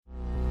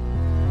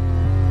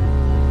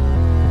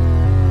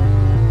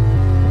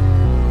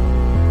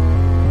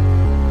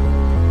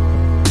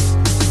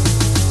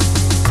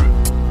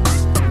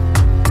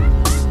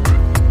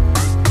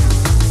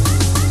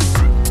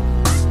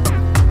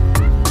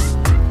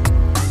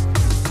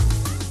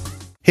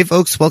Hey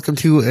folks, welcome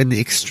to an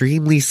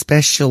extremely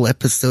special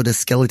episode of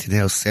Skeleton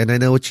House, and I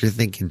know what you're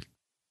thinking.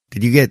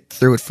 Did you get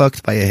throat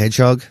fucked by a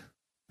hedgehog?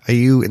 Are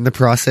you in the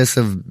process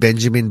of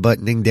Benjamin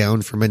buttoning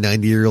down from a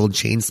 90-year-old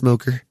chain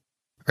smoker?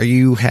 Are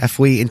you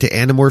halfway into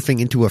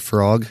anamorphing into a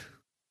frog?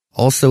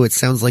 Also, it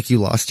sounds like you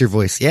lost your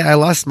voice. Yeah, I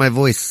lost my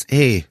voice.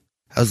 Hey,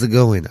 how's it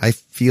going? I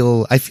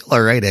feel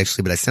alright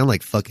actually, but I sound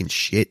like fucking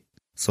shit.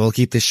 So I'll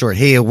keep this short.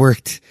 Hey, it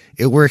worked.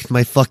 It worked.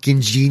 My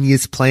fucking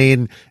genius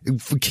plan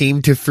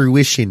came to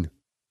fruition.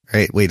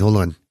 Alright, wait, hold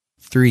on.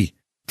 3,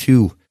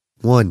 2,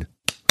 1.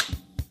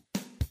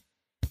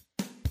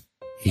 You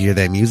hear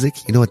that music?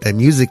 You know what that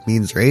music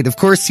means, right? Of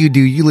course you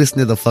do. You listened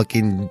to the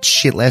fucking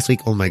shit last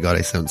week. Oh my god,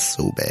 I sound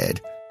so bad.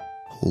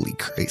 Holy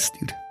Christ,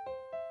 dude.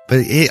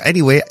 But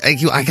anyway,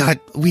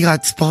 we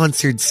got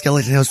sponsored.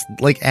 Skeleton House,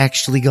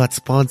 actually got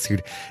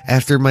sponsored.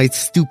 After my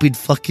stupid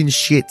fucking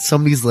shit,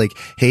 somebody's like,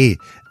 hey,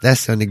 that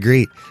sounded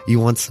great. You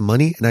want some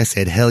money? And I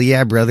said, hell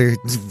yeah, brother.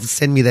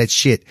 Send me that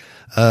shit.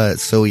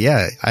 So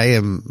yeah, I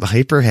am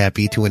hyper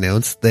happy to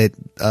announce that,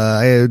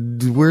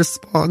 we're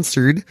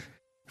sponsored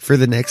for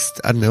the next,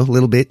 I don't know,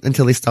 little bit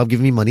until they stop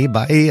giving me money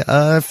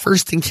by,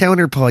 First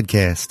Encounter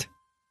podcast.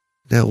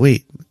 Now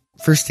wait,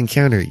 First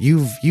Encounter,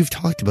 you've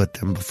talked about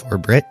them before,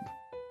 Brett.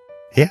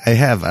 Yeah, I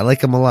have. I like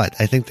them a lot.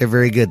 I think they're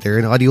very good. They're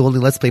an audio-only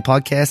Let's Play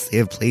podcast. They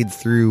have played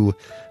through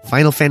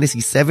Final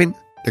Fantasy VII.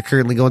 They're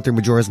currently going through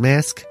Majora's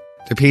Mask.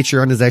 Their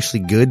Patreon is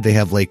actually good. They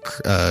have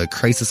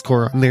Crisis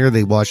Core on there.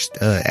 They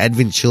watched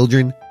Advent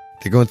Children.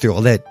 They're going through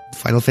all that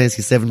Final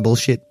Fantasy VII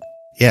bullshit.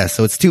 Yeah,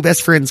 so it's two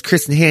best friends,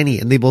 Chris and Hanny,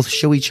 and they both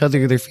show each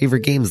other their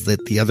favorite games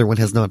that the other one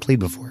has not played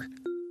before.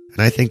 And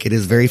I think it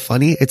is very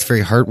funny. It's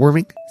very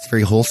heartwarming. It's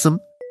very wholesome.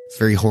 It's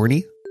very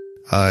horny.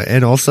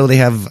 And also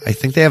I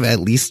think they have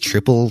at least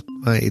triple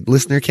my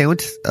listener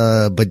count,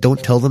 but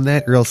don't tell them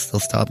that or else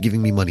they'll stop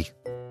giving me money.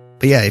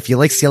 But yeah, if you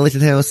like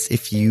Skeleton House,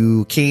 if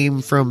you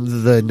came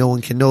from the no one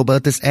can know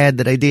about this ad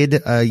that I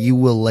did, you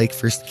will like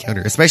First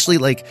Encounter. Especially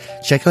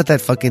check out that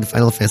fucking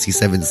Final Fantasy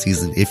VII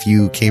season if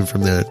you came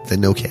from the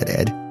No Cat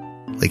ad.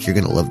 You're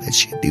gonna love that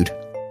shit, dude.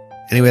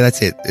 Anyway,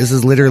 that's it. This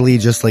is literally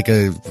just a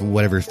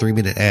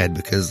 3-minute ad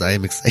because I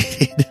am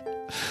excited.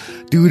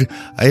 Dude,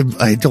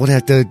 I don't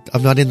have to,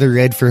 I'm not in the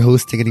red for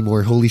hosting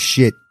anymore. Holy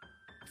shit.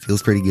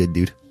 Feels pretty good,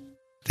 dude.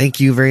 Thank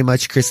you very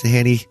much, Chris and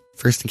Hanny,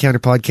 First Encounter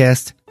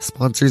podcast,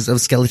 sponsors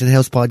of Skeleton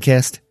House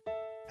podcast.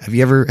 Have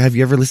you ever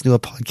listened to a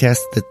podcast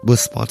that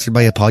was sponsored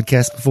by a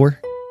podcast before?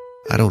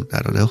 I don't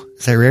know.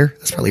 Is that rare?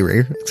 That's probably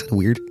rare. It's kind of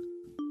weird.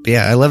 But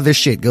yeah, I love their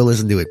shit. Go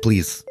listen to it,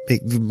 please.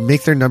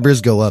 Make their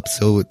numbers go up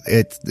so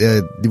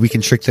we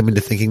can trick them into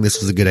thinking this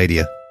was a good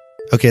idea.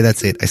 Okay,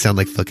 that's it. I sound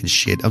like fucking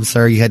shit. I'm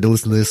sorry you had to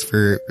listen to this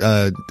for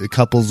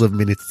couples of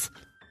minutes.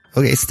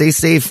 Okay, stay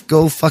safe.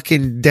 Go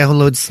fucking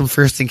download some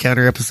First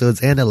Encounter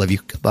episodes, and I love you.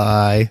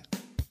 Goodbye.